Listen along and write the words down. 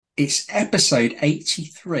It's episode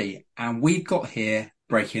 83, and we've got here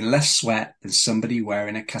breaking less sweat than somebody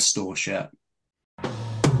wearing a Castor shirt.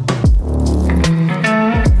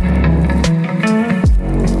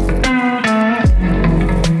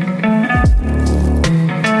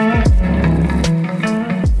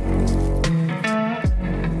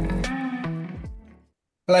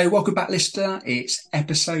 Hello, welcome back, listener. It's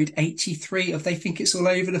episode 83 of They Think It's All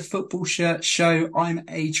Over, the Football Shirt Show. I'm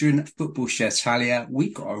Adrian, Football Shirtalia.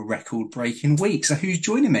 We've got a record-breaking week, so who's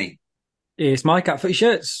joining me? It's Mike at Footy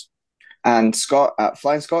Shirts. And Scott at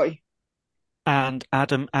Flying Scotty. And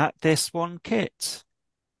Adam at This One Kit.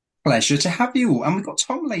 Pleasure to have you all. And we've got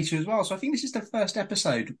Tom later as well, so I think this is the first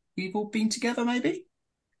episode we've all been together, maybe?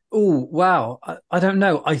 Oh, wow. I don't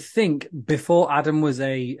know. I think before Adam was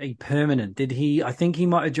a permanent, did he? I think he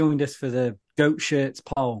might have joined us for the Goat Shirts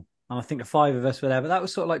poll. And I think the five of us were there, but that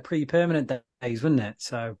was sort of like pre-permanent days, wasn't it?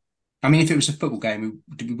 So, I mean, if it was a football game,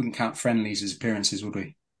 we wouldn't count friendlies as appearances, would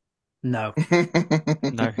we? no.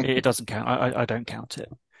 No, it doesn't count. I don't count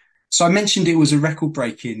it. So I mentioned it was a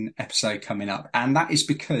record-breaking episode coming up, and that is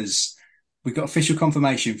because we got official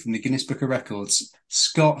confirmation from the Guinness Book of Records.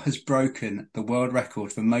 Scott has broken the world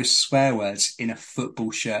record for most swear words in a football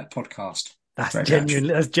shirt podcast. That's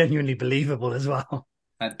genuinely believable as well.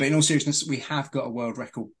 But in all seriousness, we have got a world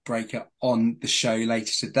record breaker on the show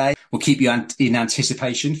later today. We'll keep you in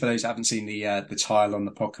anticipation for those that haven't seen the tile on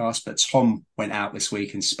the podcast. But Tom went out this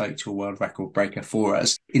week and spoke to a world record breaker for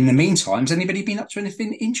us. In the meantime, has anybody been up to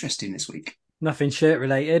anything interesting this week? Nothing shirt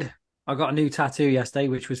related. I got a new tattoo yesterday,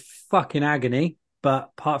 which was fucking agony. But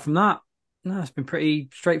apart from that, no, it's been pretty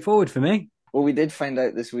straightforward for me. Well, we did find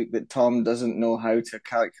out this week that Tom doesn't know how to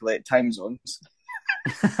calculate time zones.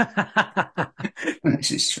 This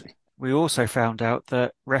is true. We also found out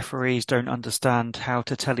that referees don't understand how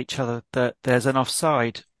to tell each other that there's an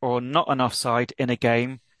offside or not an offside in a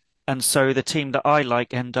game. And so the team that I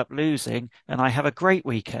like end up losing, and I have a great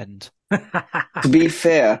weekend. To be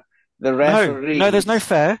fair, the referees... No, there's no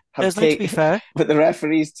fair. There's no to be fair. But the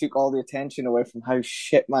referees took all the attention away from how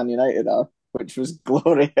shit Man United are, which was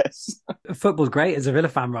glorious. Football's great as a Villa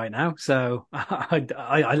fan right now, so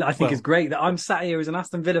I think it's great that I'm sat here as an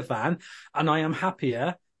Aston Villa fan, and I am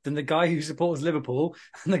happier than the guy who supports Liverpool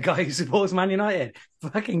and the guy who supports Man United.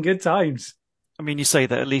 Fucking good times. I mean, you say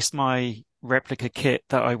that at least my replica kit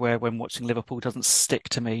that I wear when watching Liverpool doesn't stick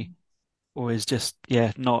to me, or is just,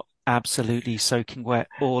 not absolutely soaking wet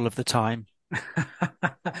all of the time.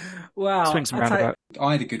 Wow. Swings and roundabouts.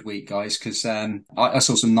 I had a good week, guys, because I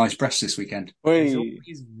saw some nice breasts this weekend. There's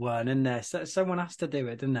always one in there. So someone has to do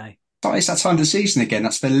it, didn't they? It's that time of the season again.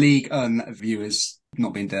 That's the League viewers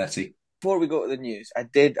not being dirty. Before we go to the news, I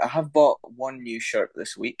have bought one new shirt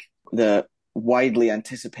this week, the widely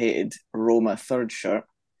anticipated Roma third shirt.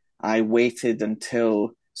 I waited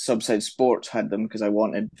until Subside Sports had them because I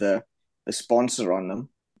wanted the sponsor on them.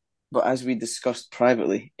 But as we discussed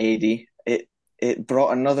privately, AD, it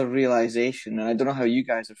brought another realization, and I don't know how you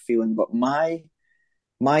guys are feeling, but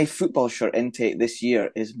my football shirt intake this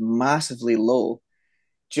year is massively low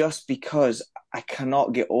just because I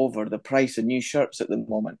cannot get over the price of new shirts at the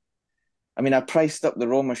moment. I mean, I priced up the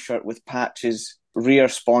Roma shirt with patches, rear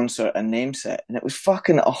sponsor, and name set, and it was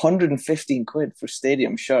fucking 115 quid for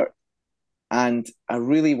stadium shirt. And I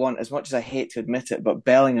really want, as much as I hate to admit it, but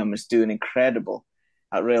Bellingham is doing incredible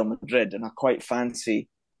at Real Madrid, and I quite fancy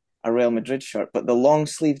a Real Madrid shirt. But the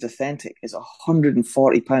long-sleeved authentic is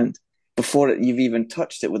 £140 before you've even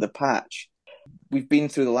touched it with a patch. We've been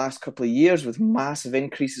through the last couple of years with massive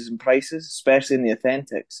increases in prices, especially in the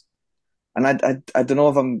authentics. And I don't know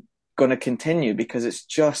if I'm going to continue because it's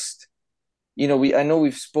just, I know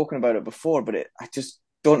we've spoken about it before, but I just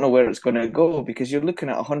don't know where it's going to go because you're looking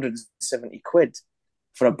at 170 quid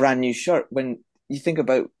for a brand new shirt. When you think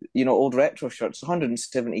about, old retro shirts,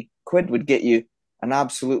 170 quid would get you an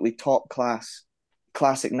absolutely top class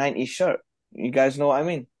classic 90s shirt. You guys know what I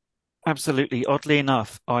mean? Absolutely. Oddly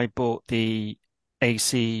enough, I bought the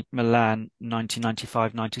AC Milan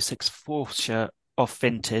 1995-96 fourth shirt off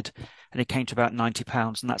Vinted, and it came to about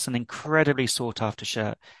 £90, and that's an incredibly sought after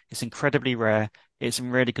shirt. It's incredibly rare. It's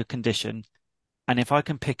in really good condition. And if I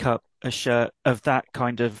can pick up a shirt of that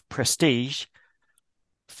kind of prestige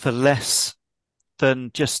for less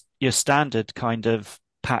than just your standard kind of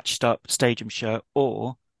patched up stadium shirt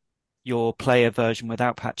or your player version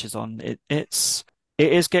without patches on, it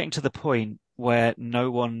is getting to the point where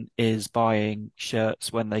no one is buying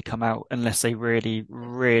shirts when they come out unless they really,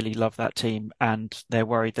 really love that team and they're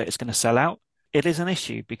worried that it's going to sell out. It is an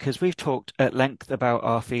issue because we've talked at length about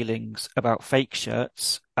our feelings about fake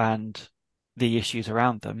shirts and the issues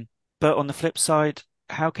around them. But on the flip side,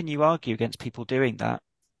 how can you argue against people doing that?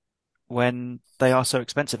 when they are so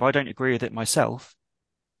expensive. I don't agree with it myself,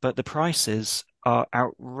 but the prices are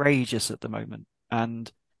outrageous at the moment,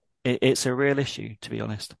 and it's a real issue, to be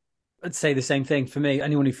honest. I'd say the same thing for me.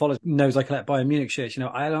 Anyone who follows knows I collect Bayern Munich shirts.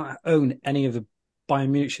 I don't own any of the Bayern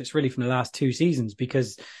Munich shirts really from the last 2 seasons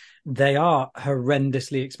because they are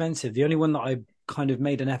horrendously expensive. The only one that I kind of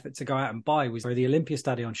made an effort to go out and buy was the Olympia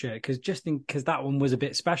Stadion shirt because that one was a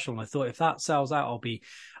bit special. And I thought if that sells out,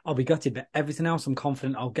 I'll be gutted. But everything else, I'm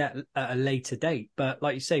confident I'll get at a later date. But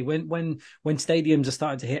like you say, when stadiums are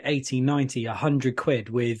starting to hit 80, 90, 100 quid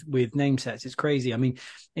with name sets, it's crazy. I mean,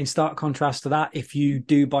 in stark contrast to that, if you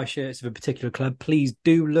do buy shirts of a particular club, please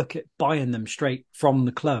do look at buying them straight from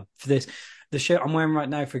the club for this. The shirt I'm wearing right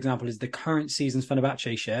now, for example, is the current season's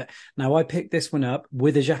Fenerbahce shirt. Now, I picked this one up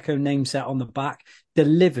with a Dzeko name set on the back,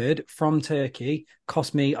 delivered from Turkey.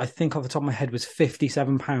 Cost me, I think off the top of my head, was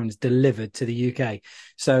 £57 delivered to the UK.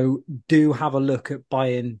 So do have a look at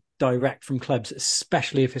buying direct from clubs,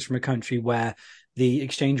 especially if it's from a country where the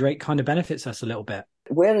exchange rate kind of benefits us a little bit.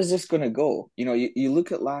 Where is this going to go? You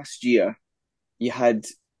look at last year, you had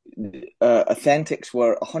Authentics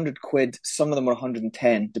were 100 quid, some of them were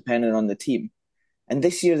 110, depending on the team. And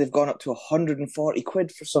this year they've gone up to 140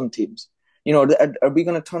 quid for some teams. Are we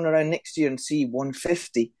going to turn around next year and see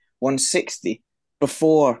 150, 160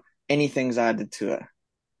 before anything's added to it?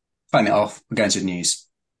 Phone it off. We're going to the news.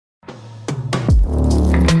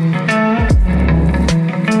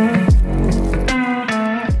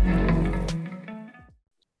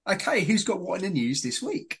 Okay, who's got what in the news this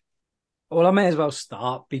week? Well, I may as well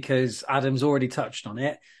start because Adam's already touched on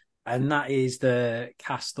it, and that is the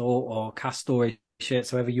Castor or Castore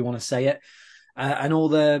shirts, however you want to say it, and all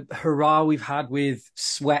the hurrah we've had with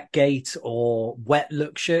Sweatgate or Wet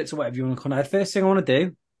Look shirts or whatever you want to call it. The first thing I want to do,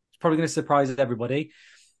 it's probably going to surprise everybody,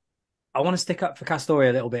 I want to stick up for Castore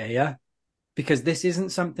a little bit here because this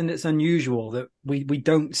isn't something that's unusual that we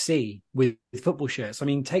don't see with football shirts. I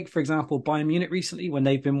mean, take, for example, Bayern Munich recently when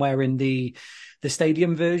they've been wearing the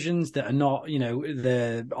stadium versions that are not,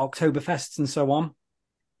 the Oktoberfests and so on.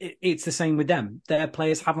 It's the same with them. Their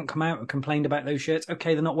players haven't come out and complained about those shirts.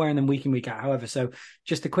 Okay, they're not wearing them week in, week out. However, so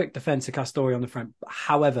just a quick defense of Castore on the front.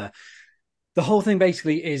 However, the whole thing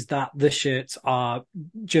basically is that the shirts are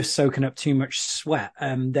just soaking up too much sweat.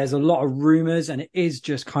 There's a lot of rumors, and it is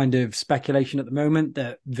just kind of speculation at the moment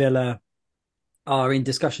that Villa are in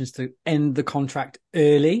discussions to end the contract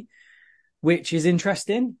early, which is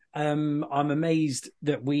interesting. I'm amazed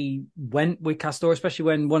that we went with Castore, especially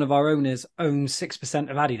when one of our owners owns 6%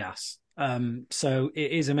 of Adidas. So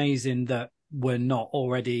it is amazing that we're not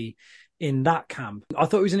already in that camp. I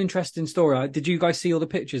thought it was an interesting story. Did you guys see all the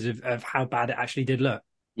pictures of how bad it actually did look?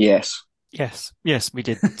 Yes, we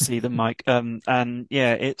did see them, Mike. And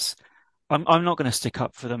yeah, I'm not going to stick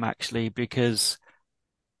up for them actually because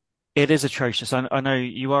it is atrocious. I know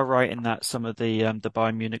you are right in that some of the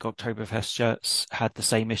Bayern Munich Oktoberfest shirts had the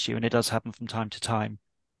same issue, and it does happen from time to time.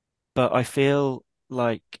 But I feel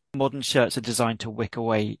like modern shirts are designed to wick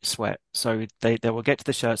away sweat, so they will get to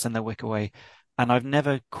the shirts and they'll wick away. And I've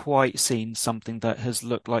never quite seen something that has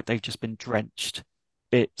looked like they've just been drenched.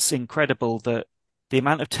 It's incredible that the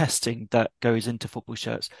amount of testing that goes into football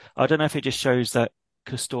shirts. I don't know if it just shows that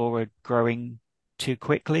Castore are growing too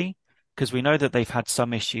quickly, because we know that they've had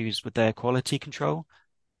some issues with their quality control,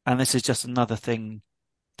 and this is just another thing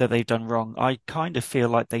that they've done wrong. I kind of feel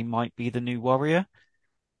like they might be the new Warrior,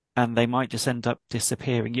 and they might just end up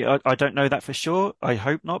disappearing. I don't know that for sure. I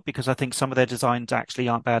hope not, because I think some of their designs actually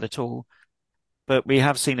aren't bad at all. But we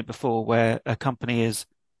have seen it before where a company has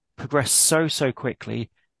progressed so quickly,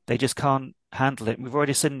 they just can't handle it. We've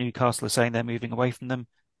already seen Newcastle saying they're moving away from them.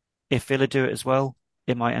 If Villa do it as well,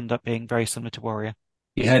 it might end up being very similar to Warrior.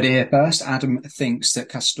 You heard it here first. Adam thinks that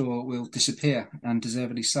Castore will disappear, and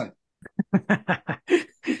deservedly so.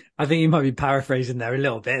 I think you might be paraphrasing there a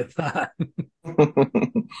little bit. But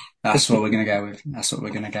That's what we're going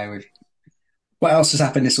to go with. What else has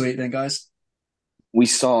happened this week then, guys? We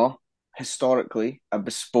saw historically a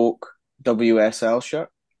bespoke WSL shirt.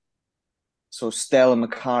 So Stella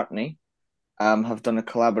McCartney have done a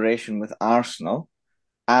collaboration with Arsenal,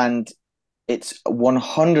 and it's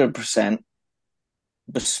 100%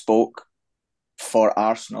 bespoke for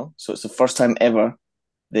Arsenal. So it's the first time ever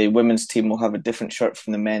the women's team will have a different shirt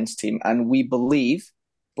from the men's team. And we believe,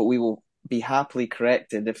 but we will be happily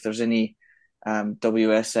corrected if there's any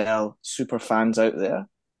WSL super fans out there,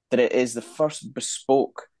 that it is the first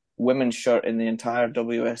bespoke women's shirt in the entire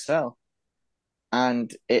WSL.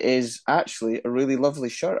 And it is actually a really lovely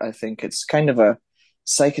shirt, I think. It's kind of a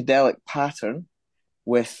psychedelic pattern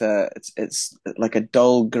with, it's like a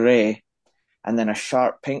dull grey and then a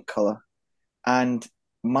sharp pink colour. And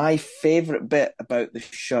My favourite bit about the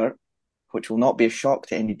shirt, which will not be a shock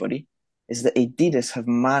to anybody, is that Adidas have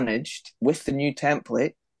managed, with the new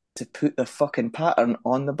template, to put the fucking pattern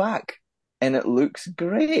on the back. And it looks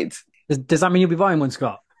great. Does that mean you'll be buying one,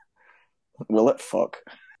 Scott? Will it fuck?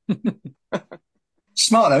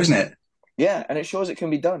 Smart though, isn't it? Yeah, and it shows it can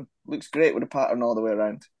be done. Looks great with a pattern all the way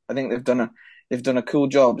around. I think they've done a cool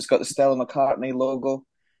job. It's got the Stella McCartney logo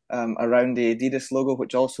around the Adidas logo,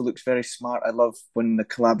 which also looks very smart. I love when the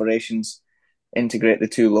collaborations integrate the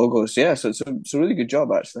two logos. Yeah, so it's a really good job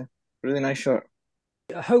actually. Really nice shirt.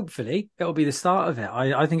 Hopefully it'll be the start of it.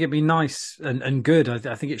 I think it'd be nice and good.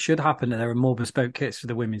 I think it should happen that there are more bespoke kits for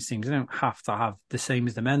the women's teams. They don't have to have the same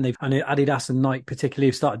as the men. And Adidas and Nike particularly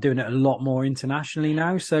have started doing it a lot more internationally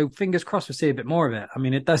now. So fingers crossed we'll see a bit more of it. I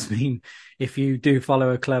mean, it does mean if you do follow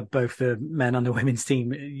a club, both the men and the women's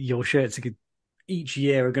team, your shirts each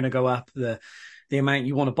year are going to go up the amount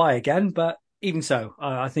you want to buy again. But even so,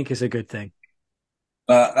 I think it's a good thing.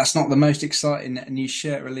 But that's not the most exciting new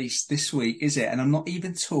shirt release this week, is it? And I'm not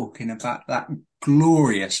even talking about that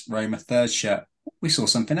glorious Roma third shirt. We saw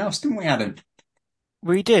something else, didn't we, Adam?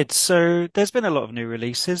 We did. So there's been a lot of new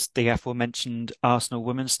releases. The aforementioned Arsenal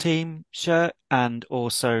women's team shirt and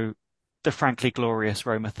also the frankly glorious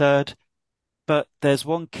Roma third. But there's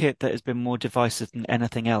one kit that has been more divisive than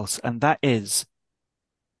anything else, and that is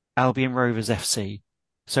Albion Rovers FC.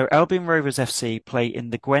 So Albion Rovers FC play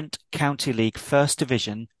in the Gwent County League First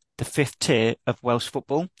Division, the fifth tier of Welsh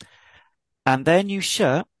football. And their new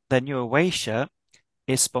shirt, their new away shirt,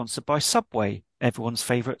 is sponsored by Subway, everyone's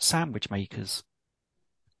favourite sandwich makers.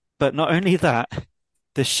 But not only that,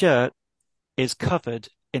 the shirt is covered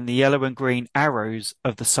in the yellow and green arrows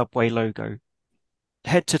of the Subway logo,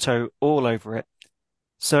 head to toe all over it.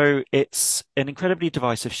 So it's an incredibly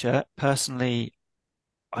divisive shirt. Personally,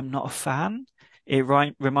 I'm not a fan. It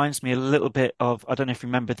reminds me a little bit of, I don't know if you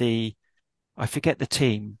remember I forget the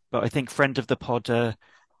team, but I think friend of the pod,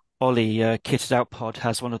 Ollie, Kitted Out Pod,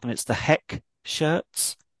 has one of them. It's the Heck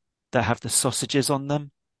shirts that have the sausages on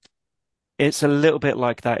them. It's a little bit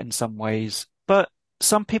like that in some ways, but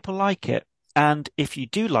some people like it. And if you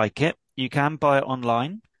do like it, you can buy it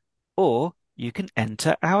online or you can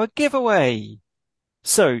enter our giveaway.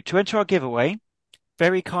 So to enter our giveaway,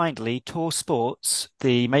 very kindly, Tor Sports,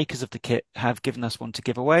 the makers of the kit, have given us one to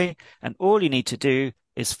give away. And all you need to do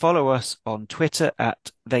is follow us on Twitter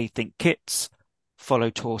at TheyThinkKits, follow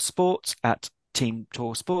Tor Sports at Team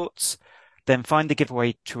Tor Sports, then find the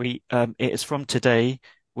giveaway tweet. It is from today,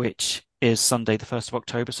 which is Sunday, the 1st of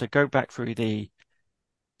October. So go back through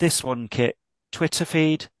This One Kit Twitter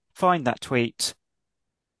feed, find that tweet,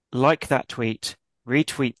 like that tweet,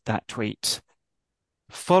 retweet that tweet.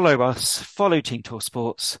 Follow us, follow Team Tour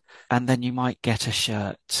Sports, and then you might get a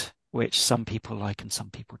shirt, which some people like and some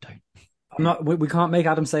people don't. We can't make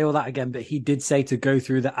Adam say all that again, but he did say to go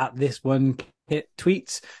through the at this one hit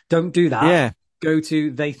tweets. Don't do that. Yeah. Go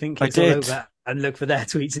to They Think It's All Over and look for their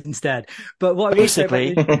tweets instead. But what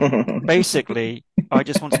basically, I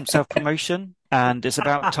just want some self-promotion, and it's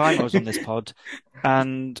about time I was on this pod.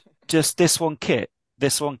 And just this one kit, at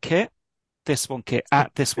this one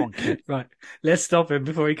kit. Right. Let's stop him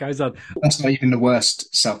before he goes on. That's not even the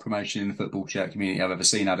worst self-promotion in the football shirt community I've ever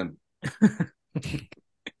seen, Adam.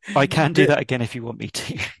 I can do that again if you want me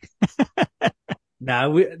to.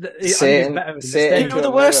 No,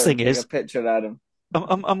 the worst thing is, a picture, Adam.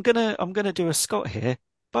 I'm gonna do a Scott here,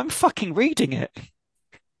 but I'm fucking reading it,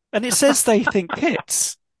 and it says They Think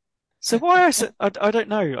Kits. So why I don't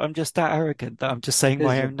know. I'm just that arrogant that I'm just saying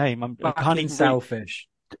my own name. I can't even selfish.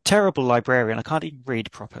 Terrible librarian. I can't even read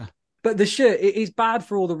proper. But the shirt, it is bad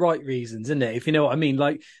for all the right reasons, isn't it? If you know what I mean.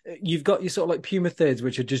 Like, you've got your sort of like Puma thirds,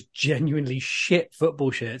 which are just genuinely shit football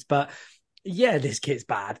shirts. But yeah, this kit's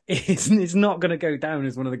bad. It's not going to go down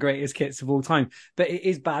as one of the greatest kits of all time. But it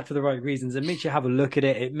is bad for the right reasons. It makes you have a look at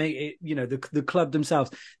it. It make it, the club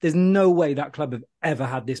themselves. There's no way that club have ever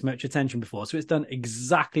had this much attention before. So it's done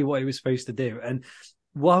exactly what it was supposed to do. And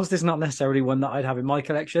whilst it's not necessarily one that I'd have in my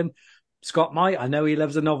collection, Scott might. I know he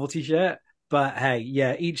loves a novelty shirt, but hey,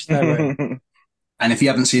 yeah, each their own. And if you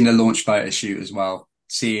haven't seen the launch photo shoot as well,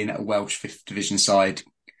 seeing a Welsh 5th Division side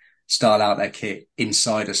style out their kit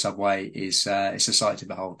inside a Subway is it's a sight to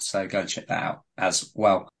behold. So go and check that out as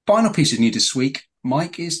well. Final piece of news this week,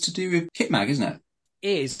 Mike, is to do with Kitmag, isn't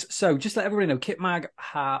it? So just to let everybody know, Kitmag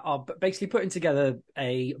are basically putting together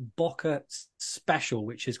a Boca special,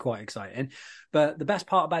 which is quite exciting. But the best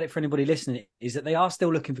part about it for anybody listening is that they are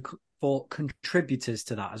still looking for contributors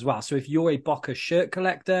to that as well. So if you're a Boca shirt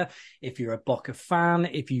collector, if you're a Boca fan,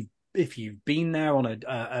 if you've if you've been there on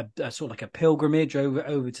a sort of like a pilgrimage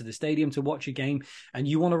over to the stadium to watch a game, and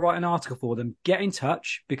you want to write an article for them, get in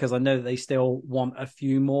touch, because I know that they still want a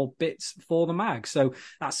few more bits for the mag. So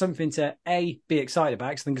that's something to A, be excited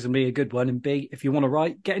about, because I think it's going to be a good one, and B, if you want to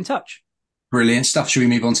write, get in touch. Brilliant stuff. Should we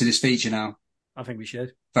move on to this feature now? I think we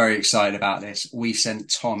should. Very excited about this. We sent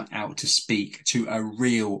Tom out to speak to a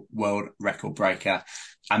real world record breaker,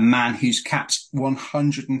 a man who's capped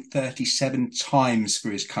 137 times for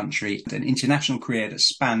his country, an international career that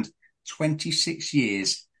spanned 26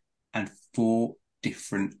 years and 4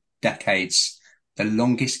 different decades, the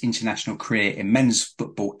longest international career in men's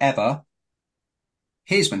football ever.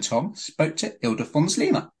 Here's when Tom spoke to Ildefons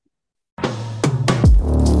Lima.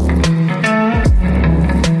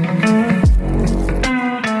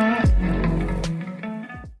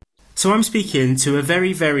 So I'm speaking to a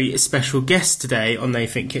very, very special guest today on They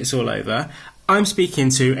Think It's All Over. I'm speaking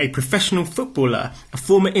to a professional footballer, a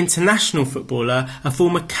former international footballer, a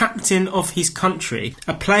former captain of his country,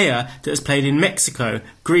 a player that has played in Mexico,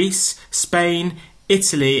 Greece, Spain,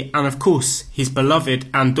 Italy, and of course his beloved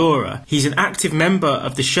Andorra. He's an active member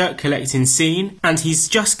of the shirt collecting scene, and he's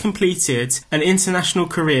just completed an international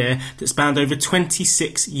career that spanned over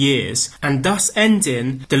 26 years, and thus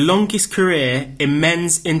ending the longest career in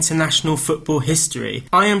men's international football history.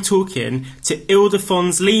 I am talking to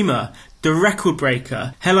Ildefons Lima, the record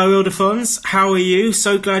breaker. Hello Ildefons, how are you?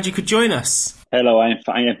 So glad you could join us. Hello, I'm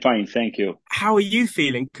fine, thank you. How are you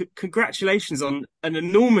feeling? Congratulations on an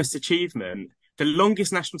enormous achievement. The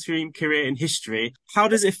longest national team career in history. How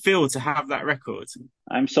does it feel to have that record?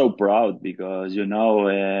 I'm so proud because,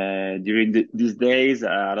 during these days,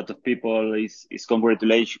 a lot of people is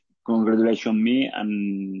congratulation me,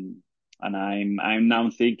 and I'm now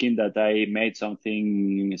thinking that I made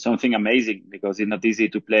something amazing, because it's not easy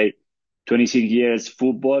to play 26 years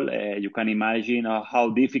football. You can imagine how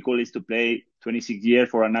difficult it is to play 26 years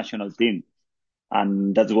for a national team.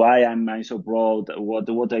 And that's why I'm so proud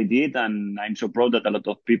what I did, and I'm so proud that a lot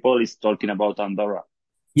of people is talking about Andorra.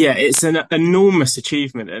 Yeah, it's an enormous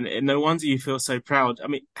achievement, and no wonder you feel so proud. I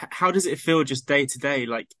mean, how does it feel just day to day?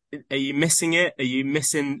 Like, are you missing it? Are you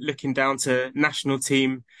missing looking down to national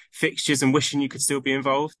team fixtures and wishing you could still be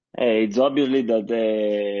involved? It's obviously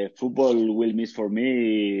that football will miss for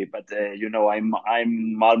me, but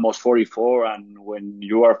I'm almost 44, and when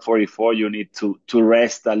you are 44, you need to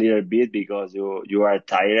rest a little bit because you are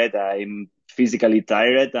tired. I'm physically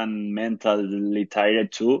tired and mentally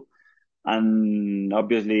tired too, and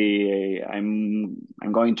obviously I'm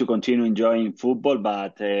going to continue enjoying football,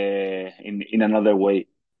 but in another way.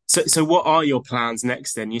 So what are your plans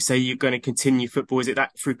next then? You say you're going to continue football. Is it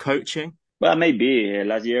that through coaching? Well, maybe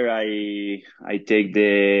last year I take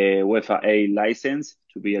the UEFA A license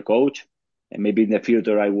to be a coach, and maybe in the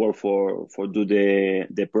future I work for do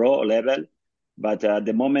the pro level. But at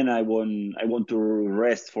the moment I want to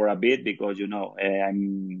rest for a bit because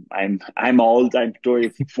I'm old. I'm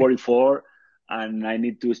 44, and I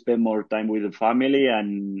need to spend more time with the family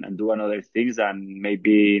and do another things. And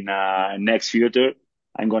maybe in next future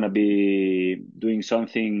I'm gonna be doing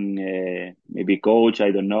something, maybe coach,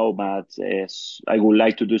 I don't know, but I would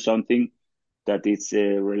like to do something that is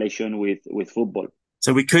a relation with football.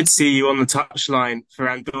 So we could see you on the touchline for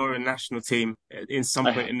Andorra national team in some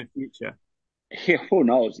point in the future. Who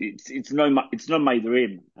knows? It's not my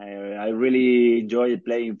dream. I really enjoy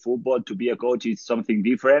playing football. To be a coach is something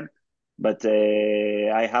different, but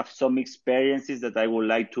I have some experiences that I would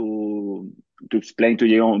like to explain to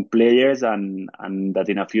young players, and that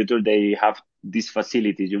in the future they have these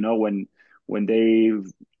facilities. When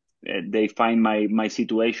they find my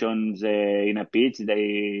situations in a pitch,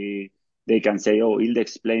 they can say, "Oh, Hilde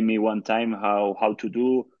explained me one time how to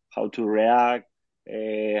do, how to react,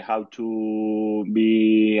 how to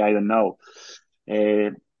be, I don't know,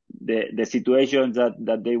 the situations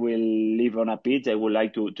that they will live on a pitch. I would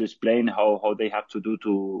like to explain how they have to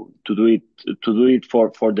do it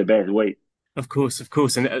for the best way." Of course.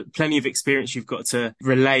 And plenty of experience you've got to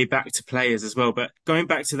relay back to players as well. But going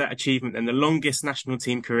back to that achievement and the longest national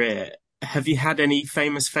team career, have you had any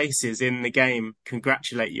famous faces in the game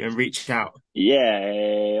congratulate you and reach out?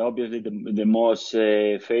 Yeah, obviously the most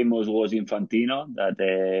famous was Infantino, that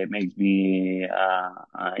makes me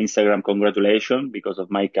Instagram congratulations because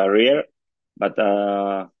of my career. But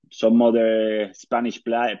some other Spanish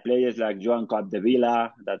players like Joan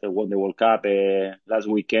Capdevila, that won the World Cup last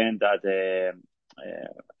weekend. That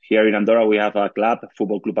here in Andorra we have a club,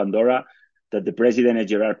 Football Club Andorra, that the president is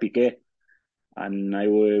Gerard Piqué. And I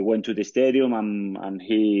went to the stadium, and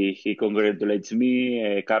he congratulates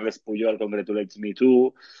me. Carles Puyol congratulates me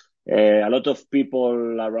too. A lot of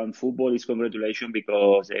people around football is congratulation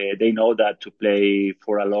because they know that to play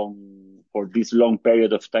for this long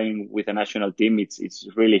period of time with a national team, it's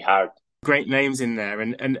really hard. Great names in there.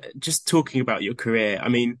 And just talking about your career, I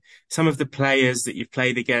mean, some of the players that you've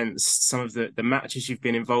played against, some of the matches you've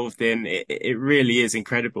been involved in, it really is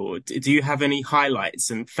incredible. Do you have any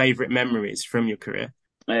highlights and favorite memories from your career?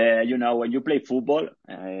 When you play football,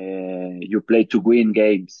 you play to win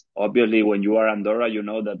games. Obviously, when you are Andorra, you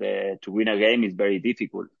know that to win a game is very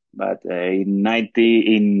difficult. But in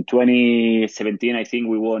 2017, I think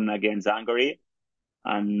we won against Hungary,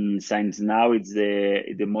 and since now it's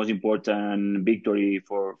the most important victory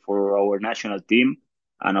for our national team.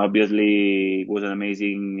 And obviously, it was an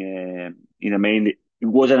amazing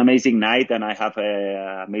night, and I have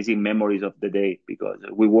amazing memories of the day because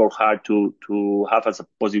we worked hard to have a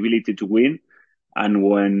possibility to win. And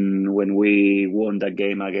when we won that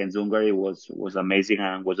game against Hungary, it was amazing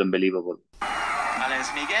and was unbelievable.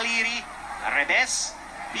 Ez még eléri, Rebesz,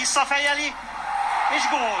 visszafejeli, és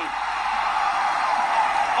gól!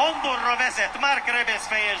 Andorra vezet Mark Rebesz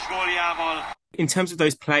fejes góljával. In terms of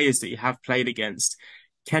those players that you have played against,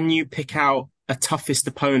 can you pick out a toughest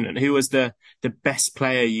opponent? Who was the best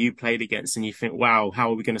player you played against and you think, wow, how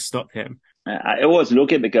are we going to stop him? I was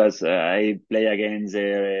lucky because I play against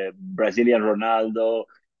Brazilian Ronaldo,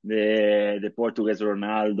 the Portuguese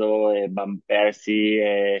Ronaldo, Van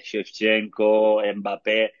Persie, Shevchenko,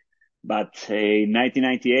 Mbappe. But in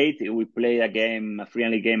 1998, we played a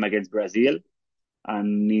friendly game against Brazil.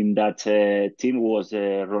 And in that team was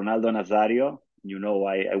Ronaldo Nazario.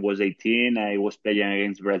 I was 18. I was playing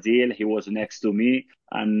against Brazil. He was next to me.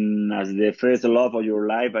 And as the first love of your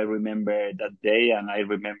life, I remember that day. And I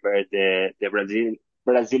remember the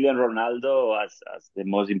Brazilian Ronaldo as the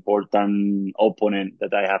most important opponent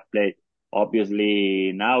that I have played.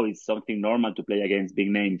 Obviously, now it's something normal to play against big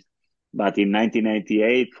names. But in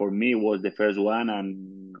 1998, for me, was the first one.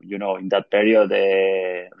 And, in that period,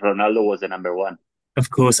 Ronaldo was the number one. Of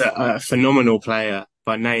course, a phenomenal player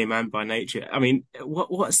by name and by nature. I mean,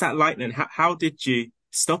 what's that like then? How did you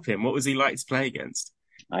stop him? What was he like to play against?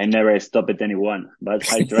 I never stopped anyone, but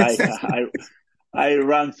I try. I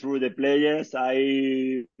run through the players.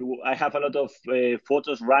 I have a lot of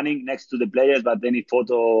photos running next to the players, but any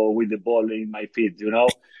photo with the ball in my feet,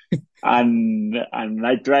 and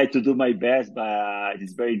I try to do my best, but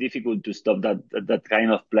it's very difficult to stop that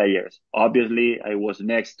kind of players. Obviously, I was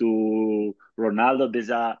next to Ronaldo.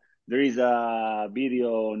 There is a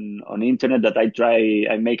video on internet that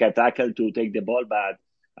I make a tackle to take the ball, but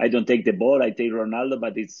I don't take the ball. I take Ronaldo,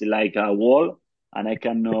 but it's like a wall, and I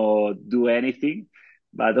cannot do anything.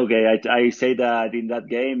 But okay, I say that in that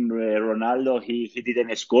game, Ronaldo he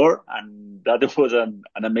didn't score, and that was an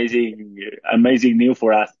amazing news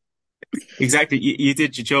for us. Exactly. You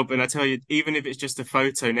did your job. And I tell you, even if it's just a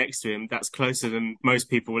photo next to him, that's closer than most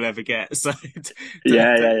people will ever get. So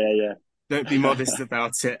Yeah. Don't be modest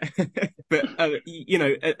about it. But,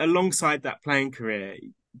 alongside that playing career,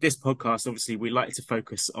 this podcast, obviously, we like to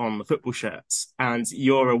focus on the football shirts. And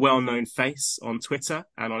you're a well-known face on Twitter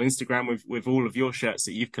and on Instagram with all of your shirts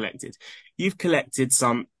that you've collected. You've collected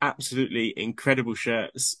some absolutely incredible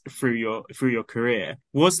shirts through your career.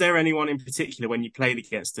 Was there anyone in particular when you played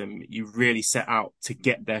against them you really set out to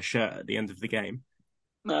get their shirt at the end of the game?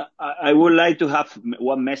 I would like to have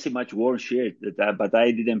one Messi match worn shirt, but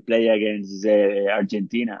I didn't play against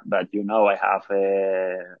Argentina. But I have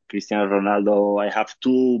Cristiano Ronaldo. I have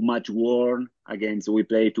two match worn against. We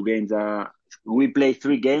play 2 games. We play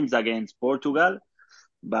 3 games against Portugal,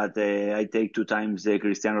 but I take 2 times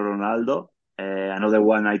Cristiano Ronaldo. Another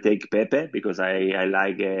one I take Pepe because I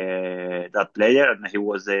like that player, and he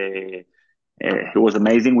was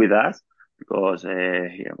amazing with us. Because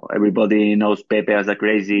everybody knows Pepe as a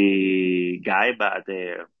crazy guy, but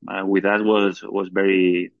with us was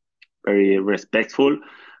very, very respectful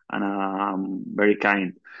and very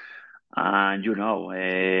kind. And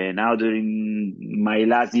now during my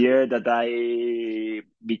last year that I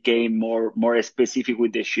became more specific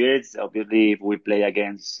with the shirts. Obviously, if we play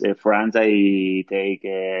against France, I take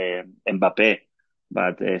Mbappe,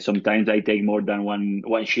 but sometimes I take more than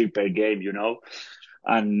one shirt per game.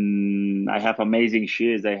 And I have amazing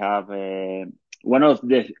shirts. I have one of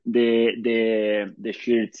the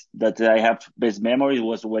shirts that I have best memories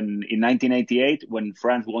was when in 1988 when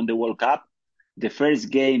France won the World Cup. The first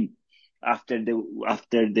game after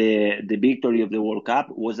the victory of the World Cup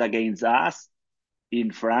was against us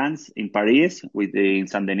in France, in Paris, in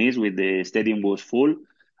Saint Denis, with the stadium was full,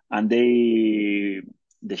 and the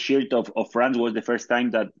shirt of France was the first time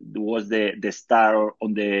that was the star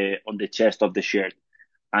on the chest of the shirt.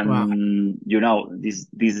 Wow. And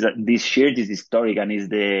this shirt is historic and is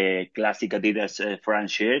the classic Adidas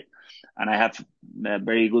France shirt, and I have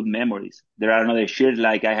very good memories. There are another shirts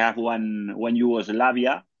like I have one when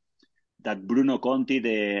Yugoslavia, that Bruno Conti,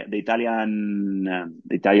 the Italian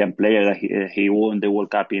player, that he won the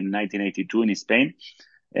World Cup in 1982 in Spain.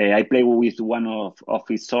 I played with one of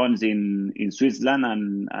his sons in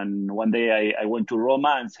Switzerland, and one day I went to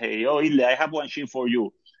Roma and say, "Oh, Ilde, I have one shirt for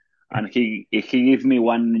you." And he gave me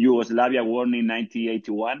one Yugoslavia worn in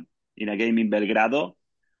 1981 in a game in Belgrado.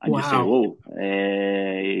 And you say, Wow. "Oh,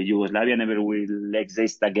 Yugoslavia never will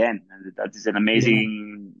exist again." And that is an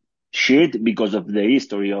amazing shirt because of the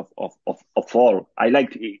history of all. I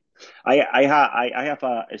have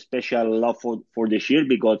a special love for the shirt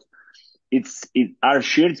because it our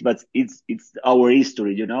shirts, but it's our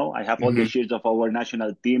history. I have all the shirts of our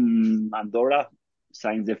national team, Andorra,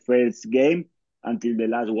 since the first game until the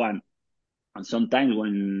last one. And sometimes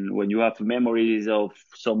when you have memories of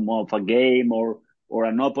a game or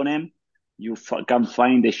an opponent, you can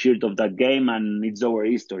find the shirt of that game, and it's our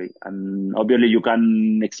history. And obviously, you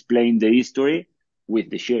can explain the history with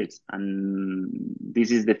the shirts. And this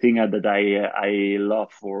is the thing that I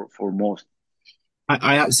love for most.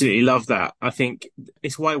 I absolutely love that. I think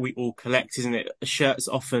it's why we all collect, isn't it? Shirts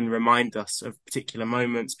often remind us of particular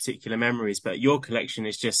moments, particular memories, but your collection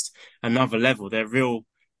is just another level. They're real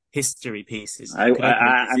history pieces. I, You could open a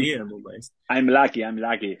I, I'm museum almost. I'm lucky. I'm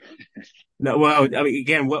lucky. No, well, I mean,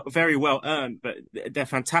 again, very well earned, but they're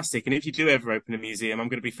fantastic. And if you do ever open a museum, I'm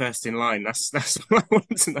going to be first in line. That's all I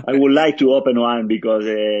want to know. I would like to open one because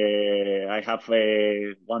I have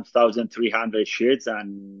 1,300 shirts,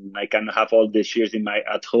 and I can have all the shirts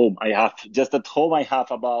at home. At home I have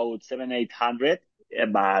about 700-800,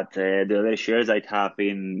 but the other shirts I have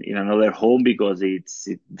in another home because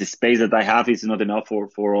the space that I have is not enough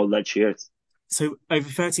for all that shirts. So over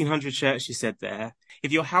 1,300 shirts, you said there.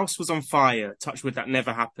 If your house was on fire, touch wood, that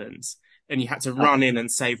never happens, and you had to run in and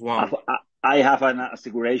save one. I have an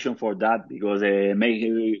assecuration for that because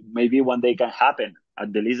maybe one day can happen.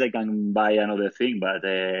 At the least I can buy another thing, but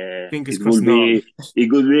Fingers crossed not. it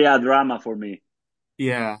could be a drama for me.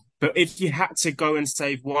 Yeah. But if you had to go and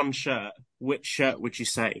save one shirt, which shirt would you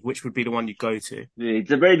save? Which would be the one you go to? It's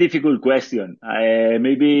a very difficult question.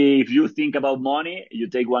 Maybe if you think about money, you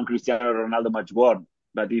take one Cristiano Ronaldo match worn.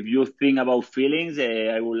 But if you think about feelings,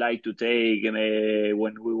 I would like to take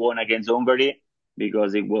when we won against Hungary,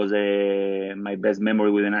 because it was my best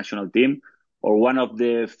memory with the national team, or one of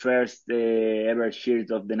the first ever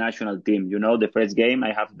shirts of the national team. The first game,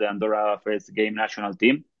 I have the Andorra first game national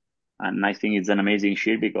team. And I think it's an amazing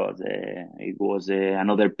shirt because it was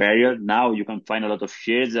another period. Now you can find a lot of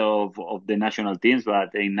shirts of the national teams,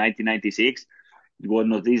 but in 1996, it was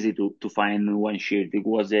not easy to find one shirt. It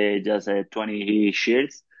was just 20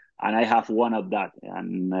 shirts, and I have one of that.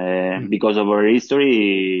 And because of our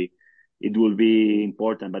history, it will be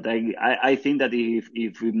important. But I think that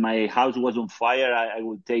if my house was on fire, I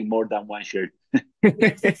would take more than one shirt.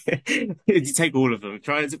 You take all of them.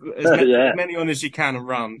 Try as many on as you can and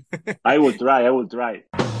run. I will try.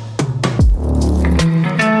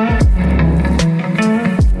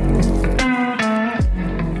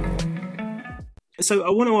 So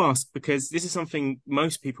I want to ask, because this is something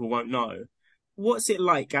most people won't know. What's it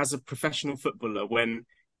like as a professional footballer when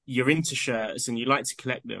you're into shirts and you like to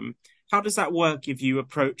collect them? How does that work if you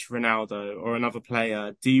approach Ronaldo or another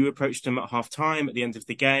player? Do you approach them at half time, at the end of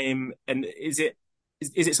the game? And is it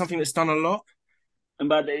something that's done a lot?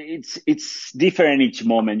 But it's different each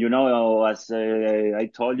moment, As I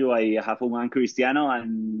told you, I have one Cristiano,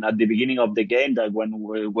 and at the beginning of the game, that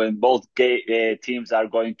when both teams are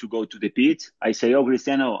going to go to the pitch, I say, "Oh,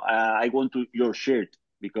 Cristiano, I want your shirt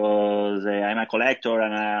because I'm a collector,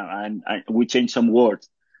 and we change some words,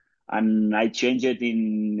 and I change it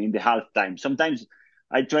in the halftime. Sometimes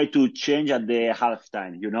I try to change at the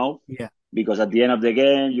halftime, Yeah. Because at the end of the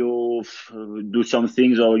game, you do some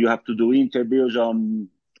things or you have to do interviews.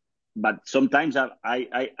 But sometimes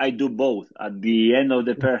I do both at the end of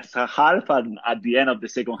the first half and at the end of the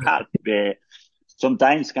second half.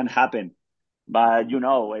 Sometimes can happen. But,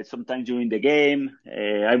 sometimes during the game,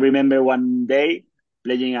 I remember one day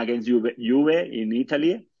playing against Juve in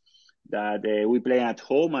Italy, that we play at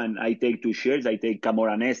home, and I take two shirts. I take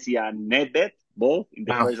Camoranesi and Nedved, both in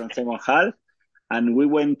the first and second half. And we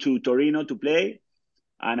went to Torino to play,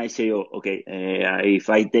 and I say, "Oh, okay, if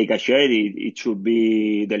I take a shirt, it should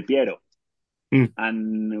be Del Piero."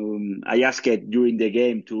 And I asked it during the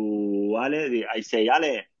game to Ale. I say,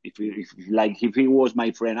 "Ale, if he was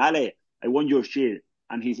my friend, Ale, I want your shirt."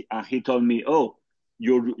 And he told me, "Oh,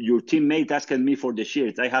 your teammate asked me for the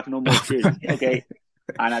shirts. I have no more shirts." Okay.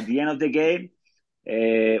 And at the end of the game,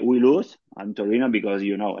 we lose and Torino because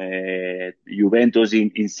Juventus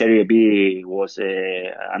in Serie B was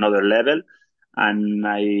another level, and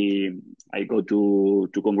I go to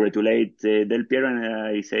congratulate Del Piero, and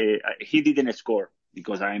I say he didn't score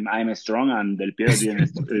because I'm strong and Del Piero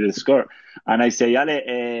didn't score, and I say,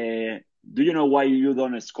 Ale, do you know why you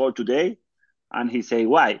don't score today? And he say,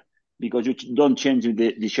 why? Because you don't change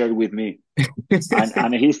the shirt with me.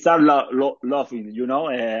 and he started laughing,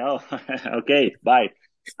 okay, bye.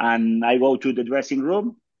 And I go to the dressing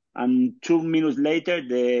room, and 2 minutes later,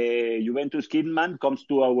 the Juventus kidman comes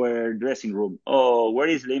to our dressing room. Oh, where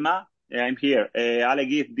is Lima? I'm here. I'll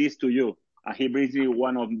give this to you. And he brings me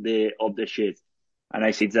one of the shirts. And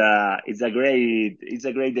I say, it's a great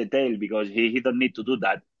detail because he don't need to do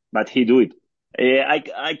that, but he do it.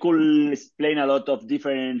 I could explain a lot of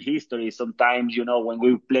different histories. Sometimes, when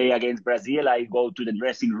we play against Brazil, I go to the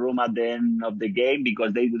dressing room at the end of the game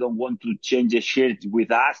because they don't want to change the shirt with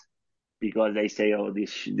us because they say, oh,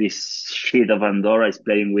 this shit of Andorra is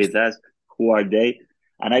playing with us. Who are they?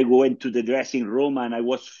 And I go into the dressing room and I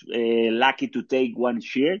was lucky to take one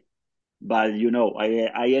shirt. But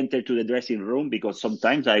I enter to the dressing room because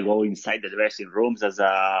sometimes I go inside the dressing rooms as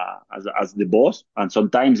the boss, and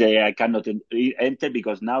sometimes I cannot enter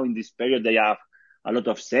because now in this period they have a lot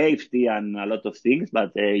of safety and a lot of things.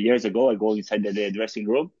 But years ago I go inside the dressing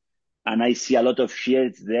room and I see a lot of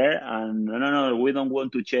shirts there, and no, we don't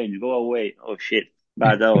want to change. Go away. Oh shit.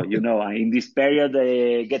 But in this period,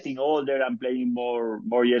 getting older and playing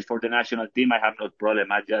more years for the national team, I have no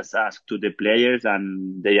problem. I just ask to the players,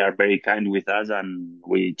 and they are very kind with us, and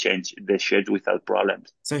we change the shirt without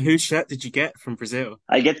problems. So, whose shirt did you get from Brazil?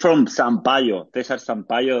 I get from Sampaio, Cesar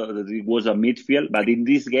Sampaio. It was a midfield, but in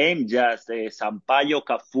this game, just Sampaio,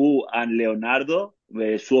 Cafu, and Leonardo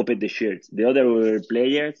swapped the shirts. The other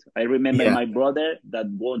players, I remember my brother that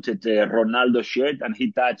wanted a Ronaldo shirt, and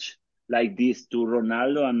he touched like this to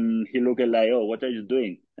Ronaldo, and he looked like, oh, what are you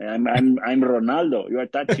doing? I'm Ronaldo. You are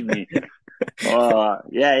touching me. Yeah.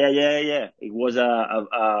 It was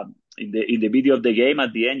in the video of the game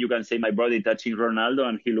at the end. You can say my brother touching Ronaldo,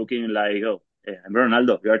 and he looking like, oh, I'm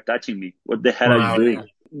Ronaldo. You are touching me. What the hell are you doing?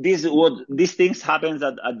 These things happens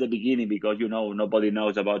at the beginning because nobody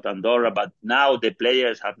knows about Andorra, but now the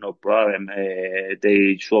players have no problem.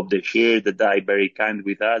 They swap the shirt. They are very kind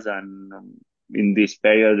with us, and in this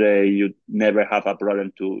period, you never have a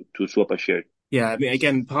problem to swap a shirt. Yeah, I mean,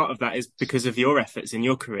 again, part of that is because of your efforts in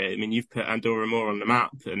your career. I mean, you've put Andorra more on the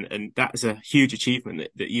map, and that's a huge achievement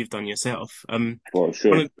that you've done yourself. For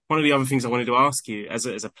sure. One of the other things I wanted to ask you as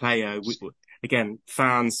a player, again,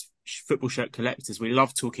 fans, football shirt collectors, we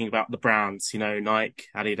love talking about the brands, Nike,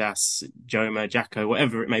 Adidas, Joma, Jacko,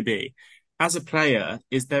 whatever it may be. As a player,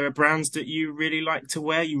 is there a brands that you really like to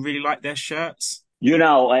wear? You really like their shirts?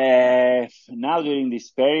 Now during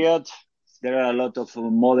this period, there are a lot of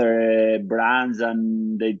modern brands,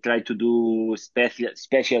 and they try to do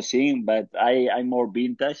special thing. But I'm more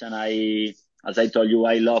vintage, and as I told you,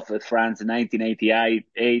 I love France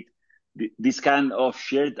 1988. This kind of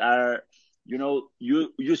shirt are,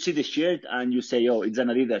 you see the shirt and you say, oh, it's an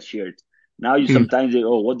Adidas shirt. Now you sometimes say,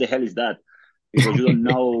 oh, what the hell is that? Because you don't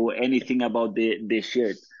know anything about the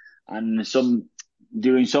shirt. And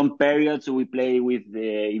during some periods, we play with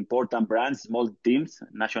the important brands, small teams,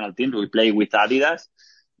 national teams. We play with Adidas,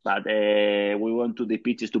 but we went to the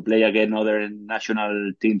pitches to play against other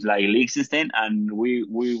national teams like Liechtenstein, and we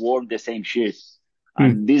wore the same shirts.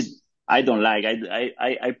 And this I don't like.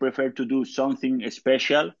 I prefer to do something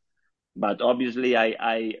special, but obviously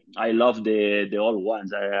I love the old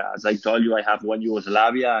ones. As I told you, I have one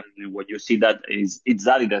Yugoslavia, and when you see that, it's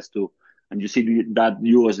Adidas too. And you see that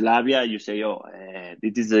Yugoslavia, you say, "Oh,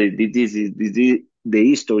 this is the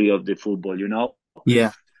history of the football,"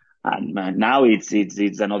 Yeah. And now it's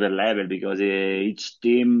another level because each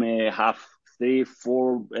team have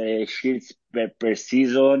 3-4 shirts per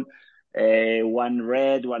season, one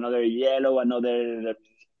red, one other yellow, another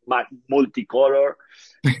multicolor.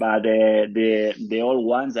 But the old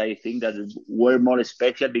ones, I think that were more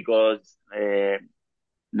special because.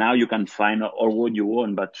 Now you can find all what you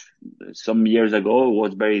want, but some years ago it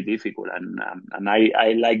was very difficult, and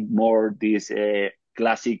I like more these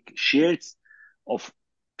classic shirts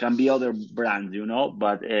can be other brands,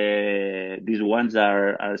 but these ones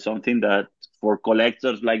are something that for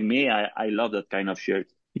collectors like me, I love that kind of shirt.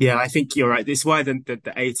 Yeah, I think you're right. It's why the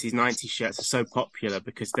 80s, 90s shirts are so popular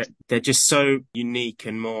because they're just so unique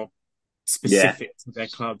and more specific to their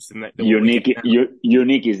clubs than unique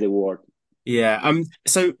is the word. Yeah.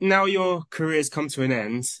 So now your career's come to an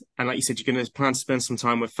end, and like you said, you're going to plan to spend some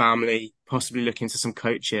time with family, possibly look into some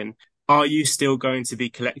coaching. Are you still going to be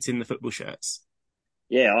collecting the football shirts?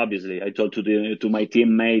 Yeah, obviously. I told to my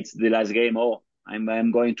teammates the last game, oh,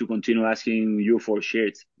 I'm going to continue asking you for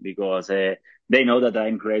shirts because they know that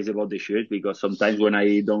I'm crazy about the shirts because sometimes when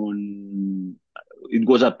I don't, it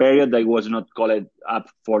was a period that I was not called up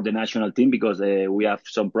for the national team because we have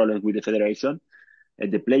some problems with the federation.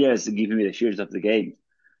 And the players give me the shirts of the game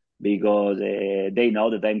because they know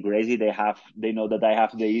that I'm crazy. They know that I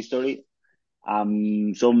have the history.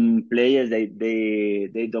 Some players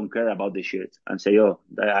they don't care about the shirts and say, oh,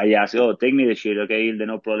 I ask, oh, take me the shirt, okay,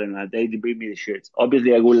 no problem. And they bring me the shirts.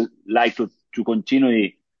 Obviously, I would like to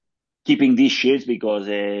continue keeping these shirts because,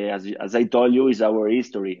 as I told you, it's our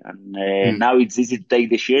history, and now it's easy to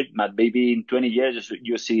take the shirt, but maybe in 20 years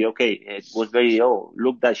you see, okay, it was very, oh,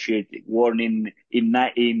 look that shirt worn in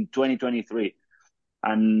 2023.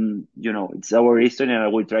 And it's our history, and I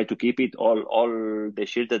will try to keep it all the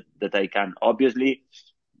shit that I can. Obviously,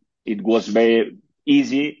 it was very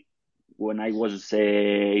easy when I was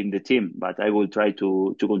in the team, but I will try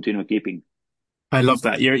to continue keeping. I love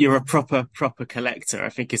that. You're a proper collector. I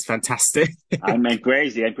think it's fantastic. I'm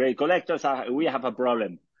crazy. I'm crazy. Collectors we have a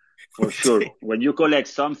problem for sure. When you collect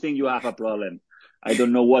something, you have a problem. I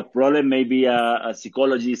don't know what problem. Maybe a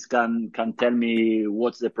psychologist can tell me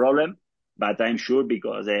what's the problem. But I'm sure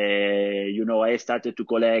because, I started to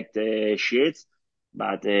collect shirts,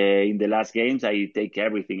 but in the last games, I take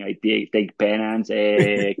everything. I take pennants,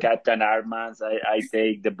 captain armbands, I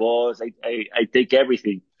take the balls, I take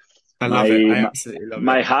everything. I love it. I absolutely love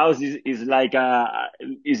My it. house is like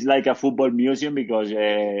a football museum because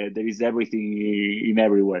there is everything in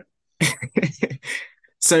everywhere.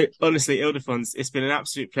 So honestly, Ildefons, it's been an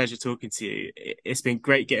absolute pleasure talking to you. It's been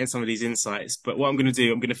great getting some of these insights. But what I'm going to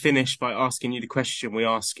do, I'm going to finish by asking you the question we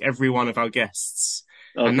ask every one of our guests.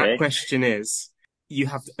 Okay. And that question is, you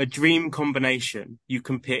have a dream combination. You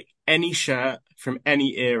can pick any shirt from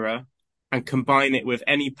any era and combine it with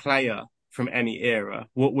any player from any era.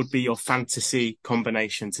 What would be your fantasy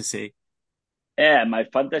combination to see? Yeah, my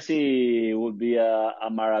fantasy would be a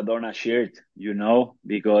Maradona shirt,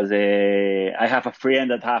 because I have a friend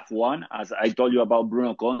that have one, as I told you about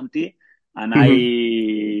Bruno Conti, and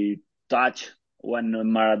I touched one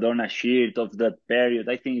Maradona shirt of that period.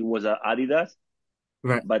 I think it was Adidas,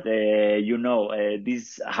 Right. but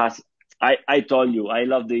this has. I told you I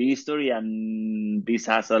love the history, and this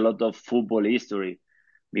has a lot of football history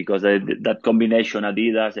because that combination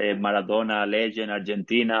Adidas, Maradona, legend,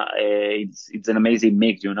 Argentina, it's an amazing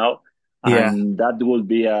mix, Yeah. and that would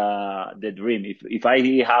be the dream. If I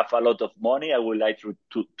have a lot of money, I would like to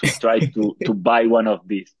try to buy one of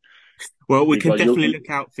these. Well, we can Because definitely look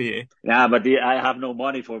out for you. Yeah, but I have no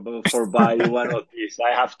money for buy one of these.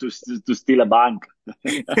 I have to steal a bank.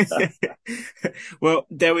 Well,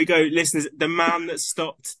 there we go, listeners. The man that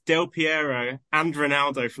stopped Del Piero and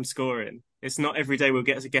Ronaldo from scoring. It's not every day we'll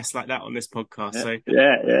get a guest like that on this podcast. So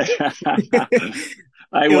Yeah.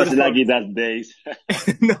 I was lucky that days.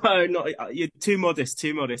 No, not you're too modest.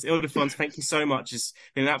 Ildefons, thank you so much. It's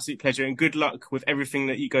been an absolute pleasure, and good luck with everything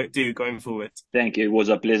that you do going forward. Thank you. It was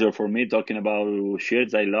a pleasure for me talking about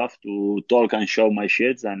shirts. I love to talk and show my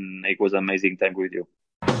shirts, and it was an amazing time with you.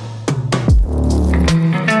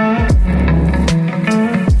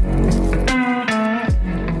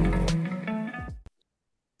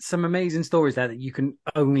 Some amazing stories there that you can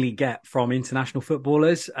only get from international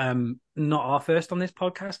footballers. Not our first on this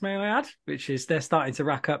podcast, may I add, which is they're starting to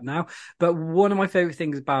rack up now. But one of my favorite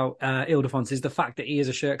things about Ildefons is the fact that he is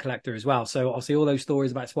a shirt collector as well. So obviously all those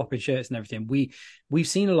stories about swapping shirts and everything, we've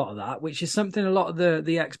seen a lot of that, which is something a lot of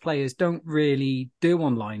the ex-players don't really do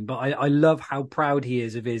online. But I love how proud he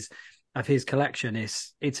is of his collection.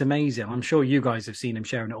 It's amazing. I'm sure you guys have seen him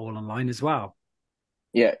sharing it all online as well.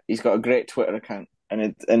 Yeah, he's got a great Twitter account.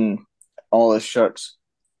 And all his shirts,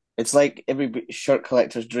 it's like every shirt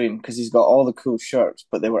collector's dream because he's got all the cool shirts,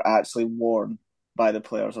 but they were actually worn by the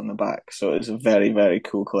players on the back. So it's a very, very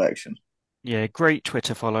cool collection. Yeah, great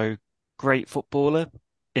Twitter follow, great footballer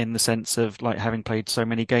in the sense of like having played so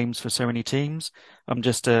many games for so many teams. I'm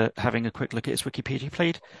just having a quick look at his Wikipedia. He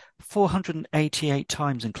played 488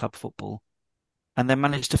 times in club football and then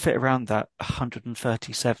managed to fit around that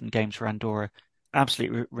 137 games for Andorra.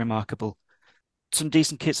 Absolutely remarkable. Some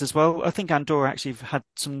decent kits as well. I think Andorra actually have had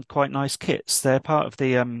some quite nice kits. They're part of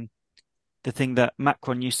the thing that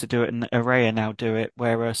Macron used to do it and Araya now do it,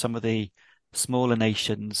 where some of the smaller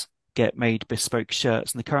nations get made bespoke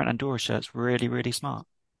shirts, and the current Andorra shirt's really, really smart.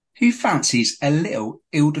 Who fancies a little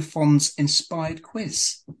Ildefons inspired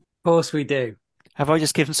quiz? Of course we do. Have I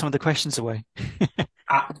just given some of the questions away?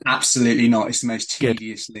 Absolutely not. It's the most Good.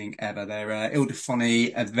 tedious link ever. Their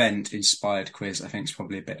Ildefons event-inspired quiz, I think, is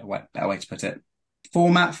probably a better way to put it.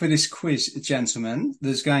 Format for this quiz, gentlemen,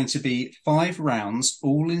 there's going to be 5 rounds,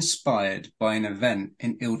 all inspired by an event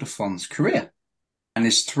in Ildefons' career. And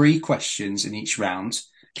there's 3 questions in each round.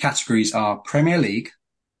 Categories are Premier League,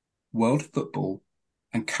 world football,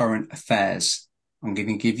 and current affairs. I'm going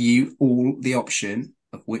to give you all the option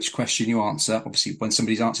of which question you answer. Obviously, when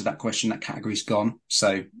somebody's answered that question, that category's gone.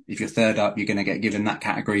 So if you're third up, you're going to get given that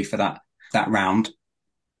category for that round.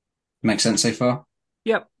 Make sense so far?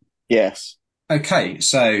 Yep. Yes. Okay,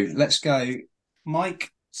 so let's go.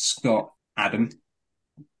 Mike, Scott, Adam.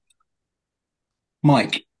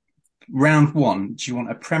 Mike, round 1, do you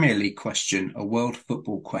want a Premier League question, a world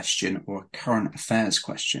football question, or a current affairs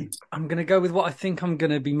question? I'm going to go with what I think I'm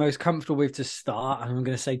going to be most comfortable with to start, and I'm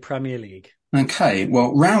going to say Premier League. Okay,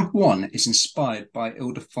 well, round 1 is inspired by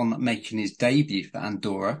Ildefons making his debut for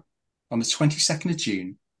Andorra on the 22nd of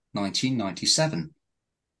June, 1997.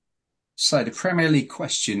 So the Premier League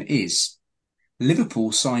question is,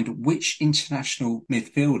 Liverpool signed which international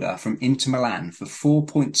midfielder from Inter Milan for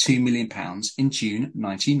 £4.2 million in June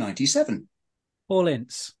 1997? Paul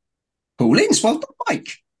Ince. Paul Ince, well done,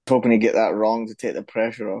 Mike. Hoping to get that wrong to take the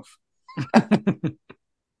pressure off.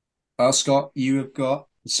 Well, Scott, you have got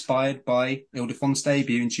inspired by Ildefons'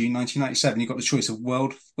 debut in June 1997. You've got the choice of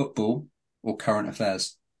world football or current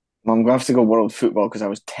affairs. Well, I'm going to have to go world football because I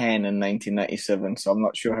was 10 in 1997, so I'm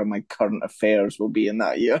not sure how my current affairs will be in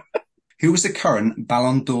that year. Who was the current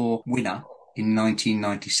Ballon d'Or winner in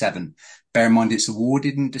 1997? Bear in mind, it's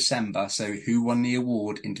awarded in December. So who won the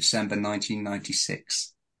award in December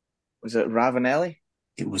 1996? Was it Ravanelli?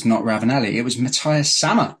 It was not Ravanelli. It was Matthias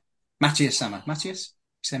Sammer. Matthias Sammer. Matthias?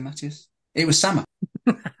 You say Matthias? It was Sammer.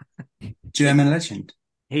 German legend.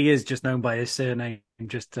 He is just known by his surname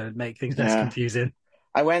just to make things less confusing.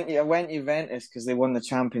 I went Juventus because they won the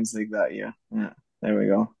Champions League that year. Yeah, there we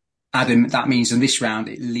go. Adam, that means in this round,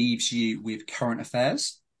 it leaves you with current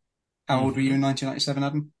affairs. How old were you in 1997,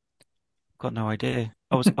 Adam? Got no idea.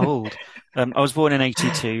 I was old. I was born in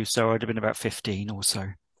 82, so I'd have been about 15 or so.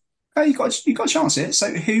 Oh, you got a chance here.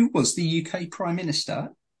 So who was the UK Prime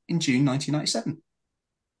Minister in June 1997?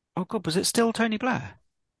 Oh, God, was it still Tony Blair?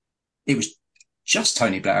 It was just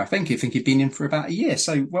Tony Blair, I think. I think he'd been in for about a year.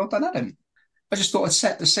 So well done, Adam. I just thought I'd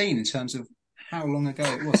set the scene in terms of how long ago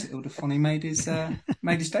it was that Ildefons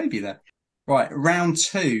made his debut there. Right, round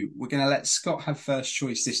 2. We're going to let Scott have first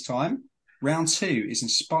choice this time. Round 2 is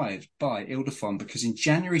inspired by Ildefons because in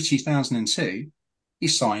January 2002, he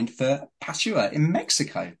signed for Pachuca in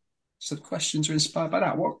Mexico. So the questions are inspired by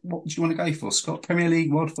that. What do you want to go for, Scott? Premier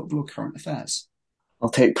League, world football, or current affairs? I'll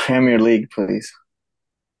take Premier League, please.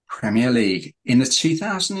 Premier League. In the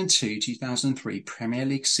 2002-2003 Premier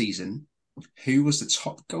League season, who was the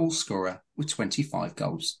top goal scorer with 25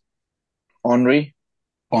 goals? Henry.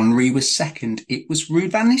 Henry was second. It was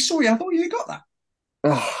Ruud van Nistelrooy. I thought you got that.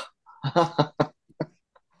 Oh. I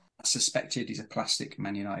suspected he's a plastic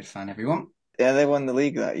Man United fan, everyone. Yeah, they won the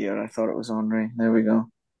league that year. I thought it was Henry. There we go.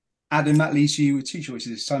 Adam, that leaves you with 2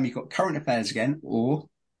 choices this time. You've got current affairs again or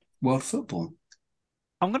world football.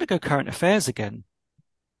 I'm going to go current affairs again.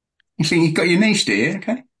 You think you've got your niche, do you?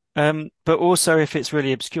 Okay. But also, if it's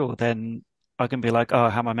really obscure, then I can be like, oh,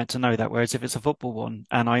 how am I meant to know that? Whereas if it's a football one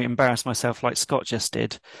and I embarrass myself like Scott just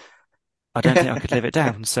did, I don't think I could live it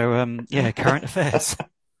down. So, yeah, current affairs.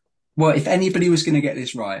 Well, if anybody was going to get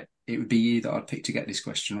this right, it would be you that I'd pick to get this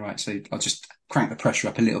question right. So I'll just crank the pressure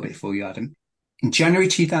up a little bit for you, Adam. In January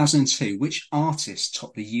 2002, which artist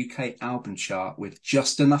topped the UK album chart with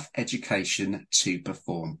Just Enough Education to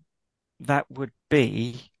Perform? That would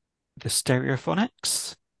be the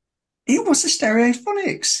Stereophonics. It was the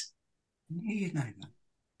Stereophonics. You know that.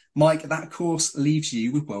 Mike, that of course leaves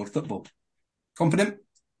you with world football. Confident?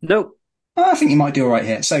 Nope. I think you might do all right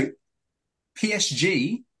here. So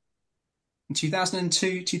PSG in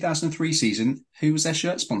 2002-2003 season, who was their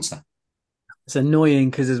shirt sponsor? It's annoying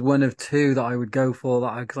because there's one of 2 that I would go for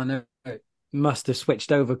that because I know it must have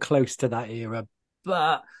switched over close to that era.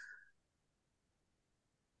 But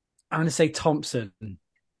I'm going to say Thompson.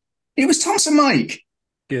 It was Thompson, Mike.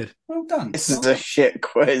 Good. Well done. This is a shit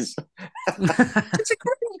quiz. It's a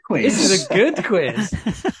great quiz. This is a good quiz.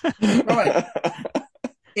 Right.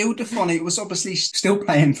 Ildefons was obviously still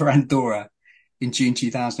playing for Andorra in June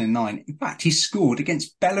 2009. In fact, he scored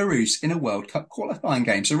against Belarus in a World Cup qualifying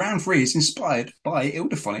game. So round 3 is inspired by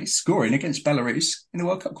Ildefons scoring against Belarus in a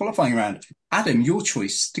World Cup qualifying round. Adam, your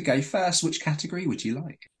choice to go first. Which category would you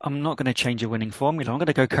like? I'm not going to change a winning formula. I'm going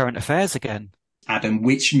to go current affairs again. Adam,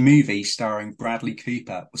 which movie starring Bradley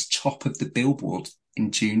Cooper was top of the Billboard in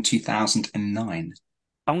June 2009?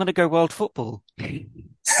 I'm going to go world football.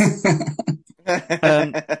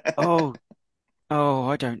 Um, oh,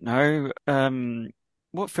 I don't know.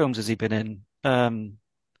 What films has he been in?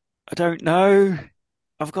 I don't know.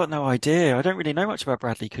 I've got no idea. I don't really know much about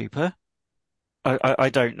Bradley Cooper. I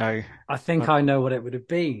don't know. I think I know what it would have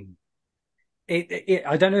been.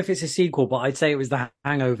 I don't know if it's a sequel, but I'd say it was The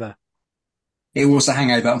Hangover. It was The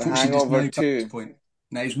Hangover. The Unfortunately, there's Hangover no 2. bonus point.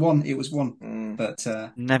 No, it was one. It was one. Mm. But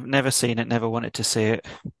Never seen it. Never wanted to see it.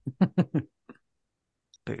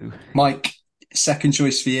 Boo. Mike, second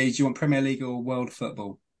choice for you. Do you want Premier League or world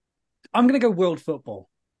football? I'm going to go world football.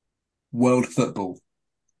 World football.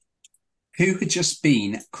 Who had just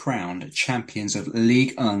been crowned champions of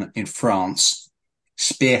Ligue 1 in France,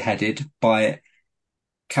 spearheaded by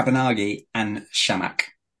Cabanaghi and Chamakh?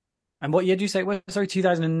 And what year did you say it was? Sorry,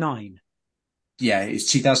 2009. Yeah,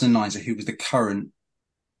 it's 2009. So who was the current,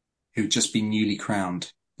 who'd just been newly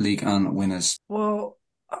crowned Ligue 1 winners? Well,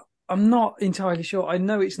 I'm not entirely sure. I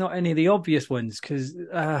know it's not any of the obvious ones because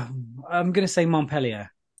I'm going to say Montpellier.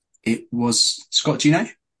 It was, Scott, do you know?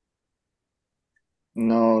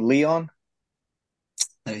 No, Leon?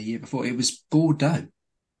 The year before, it was Bordeaux.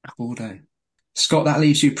 Bordeaux. Scott, that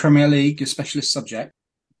leaves you Premier League, your specialist subject.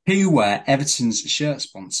 Who were Everton's shirt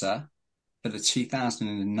sponsor for the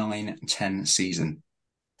 2009-10 season?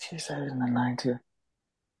 2009 too.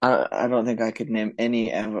 I don't think I could name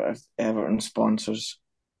any Everton sponsors.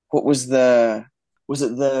 What was it the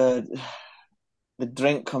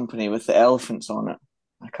drink company with the elephants on it?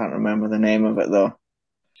 I can't remember the name of it though.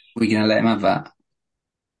 We're going to let him have that.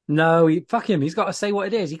 No, fuck him. He's got to say what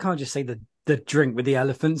it is. He can't just say the drink with the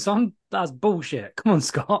elephants on. That's bullshit. Come on,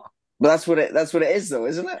 Scott. But that's what it is though,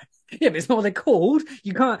 isn't it? Yeah, but it's not what they're called.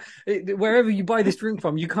 You can't, wherever you buy this drink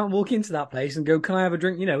from, you can't walk into that place and go, can I have a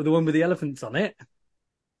drink? You know, the one with the elephants on it.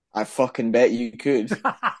 I fucking bet you could.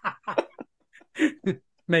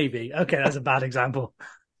 Maybe. Okay, that's a bad example.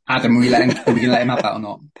 Adam, are we going to let him have that or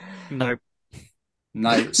not? No.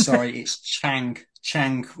 No, sorry, it's Chang.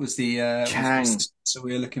 Chang was the Chang. so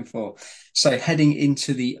we were looking for. So heading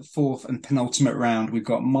into the fourth and penultimate round, we've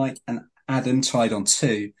got Mike and Adam tied on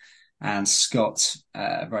 2, and Scott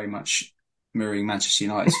very much mirroring Manchester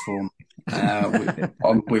United's form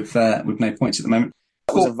with no points at the moment.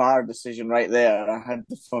 That was a VAR decision right there. I had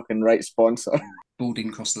the fucking right sponsor. Ball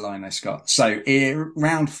didn't cross the line though, Scott. So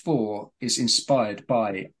round 4 is inspired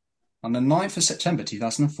by, on the 9th of September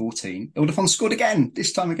 2014, Ildefons scored again,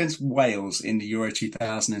 this time against Wales in the Euro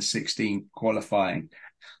 2016 qualifying.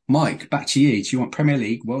 Mike, back to you. Do you want Premier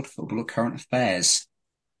League, world football or current affairs?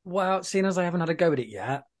 Well, seeing as I haven't had a go at it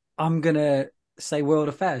yet, I'm going to say world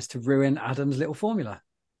affairs to ruin Adam's little formula.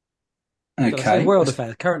 Okay. World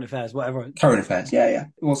affairs, current affairs, whatever. Current affairs, yeah.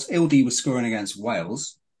 Well, Ildy was scoring against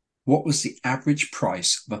Wales. What was the average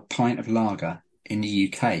price of a pint of lager in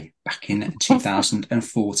the UK back in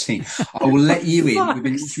 2014? I will let you in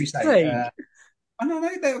within, what should we say? No,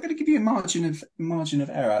 they're going to give you a margin of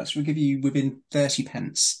error. So we'll give you within 30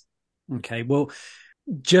 pence. Okay, well,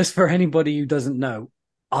 just for anybody who doesn't know,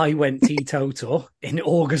 I went teetotal in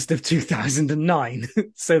August of 2009.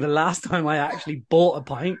 So the last time I actually bought a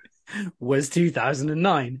pint was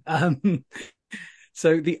 2009.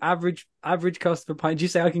 So the average cost of a pint, do you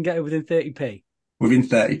say I can get it within 30p? Within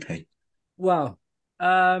 30p. Wow.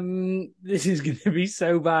 This is going to be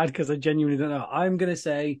so bad because I genuinely don't know. I'm going to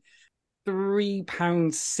say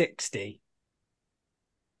 £3.60.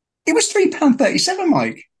 It was £3.37,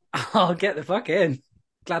 Mike. I'll get the fuck in.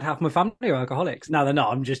 Glad half my family are alcoholics. No, they're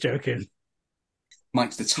not. I'm just joking.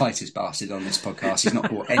 Mike's the tightest bastard on this podcast. He's not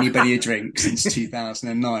bought anybody a drink since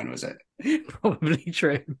 2009, was it? Probably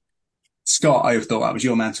true. Scott, I thought that was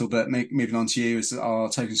your mantle, but moving on to you as our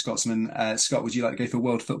token Scotsman. Scott, would you like to go for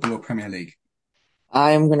world football or Premier League?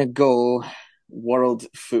 I'm going to go world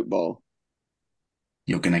football.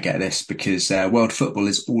 You're going to get this because world football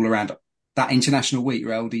is all around. That international week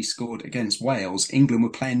where LD scored against Wales, England were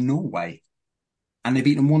playing Norway and they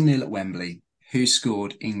beat them 1-0 at Wembley. Who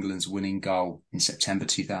scored England's winning goal in September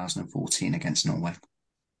 2014 against Norway?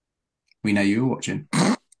 We know you were watching.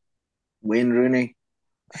 Wayne Rooney.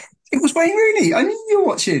 It was Wayne Rooney. I knew you were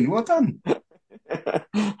watching. Well done.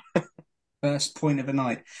 First point of the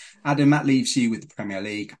night. Adam, that leaves you with the Premier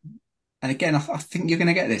League. And again, I think you're going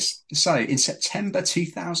to get this. So in September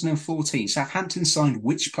 2014, Southampton signed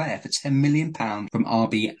which player for £10 million from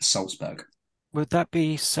RB Salzburg? Would that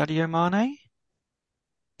be Sadio Mane?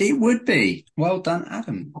 It would be. Well done,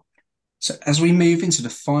 Adam. So as we move into the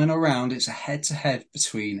final round, it's a head-to-head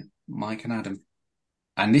between Mike and Adam.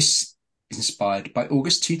 And this is inspired by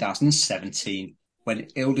August 2017, when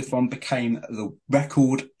Ildefons became the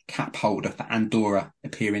record cap holder for Andorra,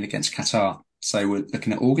 appearing against Qatar. So we're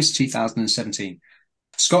looking at August 2017.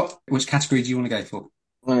 Scott, which category do you want to go for?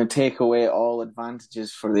 I'm going to take away all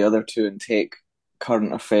advantages for the other two and take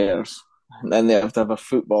current affairs. And then they have to have a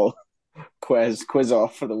football quiz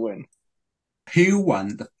off for the win. Who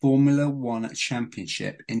won the Formula One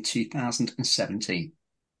Championship in 2017? It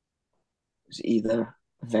was either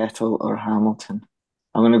Vettel or Hamilton.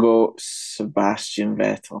 I'm going to go Sebastian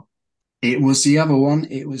Vettel. It was the other one.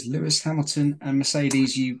 It was Lewis Hamilton and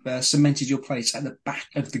Mercedes. You cemented your place at the back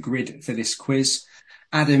of the grid for this quiz.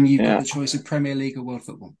 Adam, you've got the choice of Premier League or World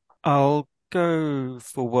Football. I'll go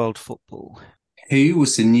for World Football. Who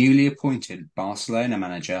was the newly appointed Barcelona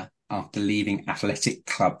manager after leaving Athletic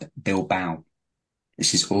Club Bilbao?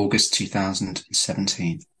 This is August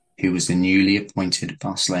 2017. Who was the newly appointed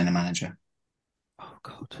Barcelona manager? Oh,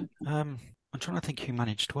 God. I'm trying to think who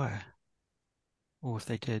managed where. Or if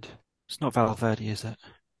they did. It's not Valverde, is it?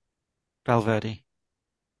 Valverde.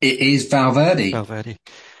 It is Valverde. Valverde.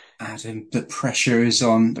 Adam, the pressure is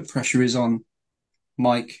on. The pressure is on.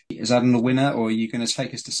 Mike, is Adam the winner, or are you going to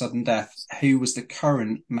take us to sudden death? Who was the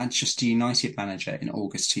current Manchester United manager in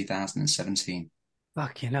August 2017?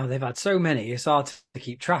 Fuck, they've had so many. It's hard to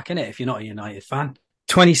keep track, innit, if you're not a United fan.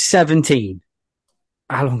 2017.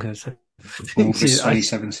 How long ago? August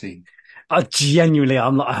 2017. I genuinely,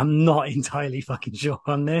 I'm not entirely fucking sure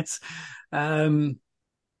on this. Solskjaer.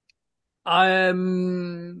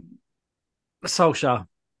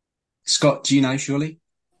 Scott, do you know, surely?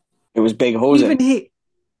 It was Big Jose. Even he.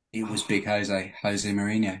 It was Big Jose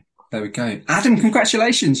Mourinho. There we go. Adam,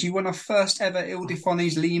 congratulations. You won our first ever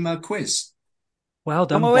Ildefons Lima quiz. Well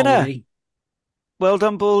done, I'm a winner. Baldy. Well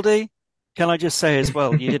done, Baldy. Can I just say as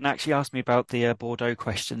well, you didn't actually ask me about the Bordeaux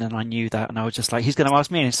question, and I knew that, and I was just like, he's going to ask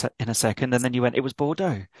me in a second, and then you went, it was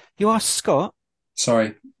Bordeaux. You asked Scott.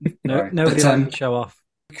 Sorry. Nobody liked to show off.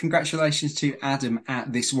 Congratulations to Adam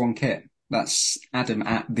at This One Kit. That's Adam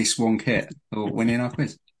at This One Kit for winning our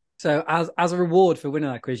quiz. So as a reward for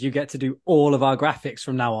winning that quiz, you get to do all of our graphics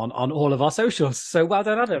from now on all of our socials. So well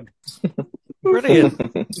done, Adam. Brilliant.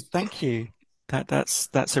 Thank you.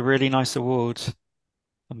 That's a really nice award.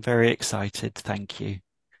 I'm very excited. Thank you.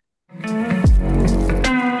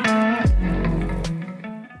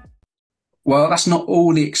 Well, that's not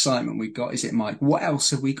all the excitement we've got, is it, Mike? What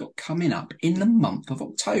else have we got coming up in the month of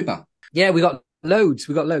October? Yeah, we got loads.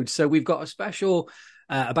 So we've got a special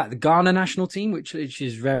about the Ghana national team, which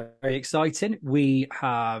is very, very exciting. We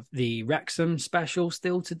have the Wrexham special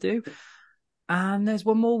still to do. And there's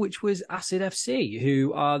one more, which was Acid FC,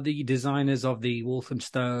 who are the designers of the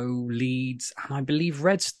Walthamstow, Leeds, and I believe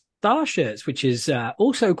Red Star shirts, which is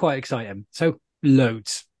also quite exciting. So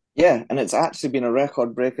loads. Yeah, and it's actually been a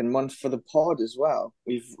record-breaking month for the pod as well.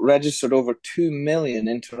 We've registered over 2 million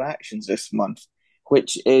interactions this month,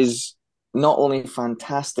 which is not only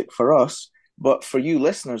fantastic for us, but for you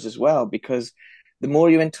listeners as well, because the more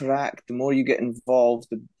you interact, the more you get involved,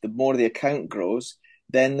 the more the account grows,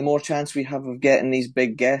 then the more chance we have of getting these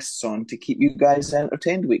big guests on to keep you guys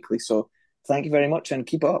entertained weekly. So thank you very much and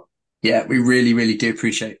keep up. Yeah, we really, really do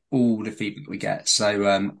appreciate all the feedback we get.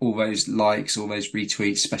 So all those likes, all those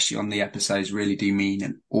retweets, especially on the episodes, really do mean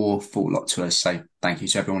an awful lot to us. So thank you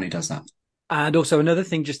to everyone who does that. And also another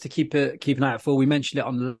thing, just to keep an eye out for, we mentioned it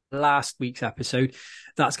on last week's episode.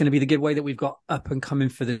 That's going to be the giveaway that we've got up and coming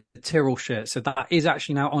for the Tyrrell shirt. So that is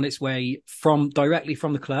actually now on its way directly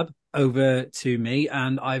from the club over to me.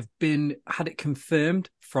 And I've had it confirmed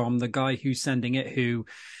from the guy who's sending it, who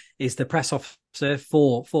is the press officer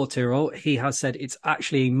for Tyrrell. He has said it's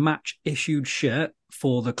actually a match issued shirt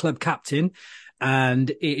for the club captain. And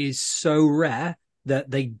it is so rare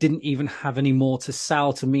that they didn't even have any more to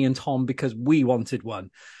sell to me and Tom because we wanted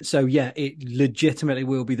one. So yeah, it legitimately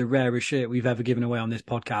will be the rarest shirt we've ever given away on this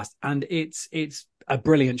podcast. And it's a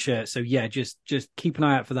brilliant shirt. So yeah, just keep an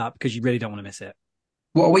eye out for that because you really don't want to miss it.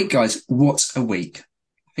 What a week, guys. What a week.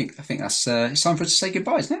 I think that's it's time for us to say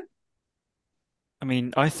goodbye, isn't it? I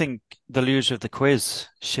mean, I think the loser of the quiz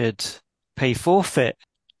should pay forfeit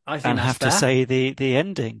and have to say the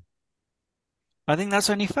ending. I think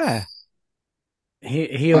that's only fair.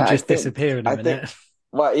 He'll just disappear in a minute.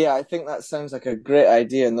 I think that sounds like a great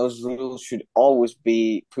idea, and those rules should always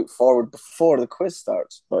be put forward before the quiz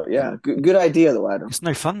starts. But yeah, good idea though, Adam. It's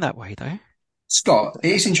no fun that way though. Scott,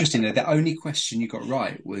 it is interesting that the only question you got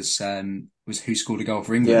right was who scored a goal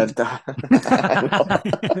for England. Yeah.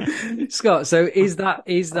 Scott, so is that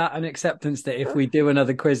an acceptance that if we do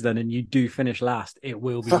another quiz then and you do finish last, it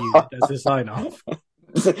will be used as a sign off?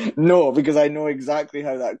 No, because I know exactly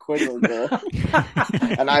how that quiz will go,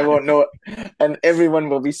 and I won't know it, and everyone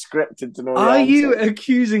will be scripted to know. Are you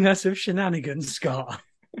accusing us of shenanigans, Scott?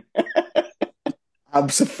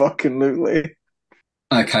 Abso-fucking-lutely.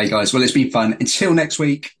 Okay, guys. Well, it's been fun. Until next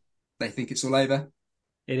week, they think it's all over.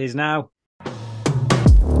 It is now.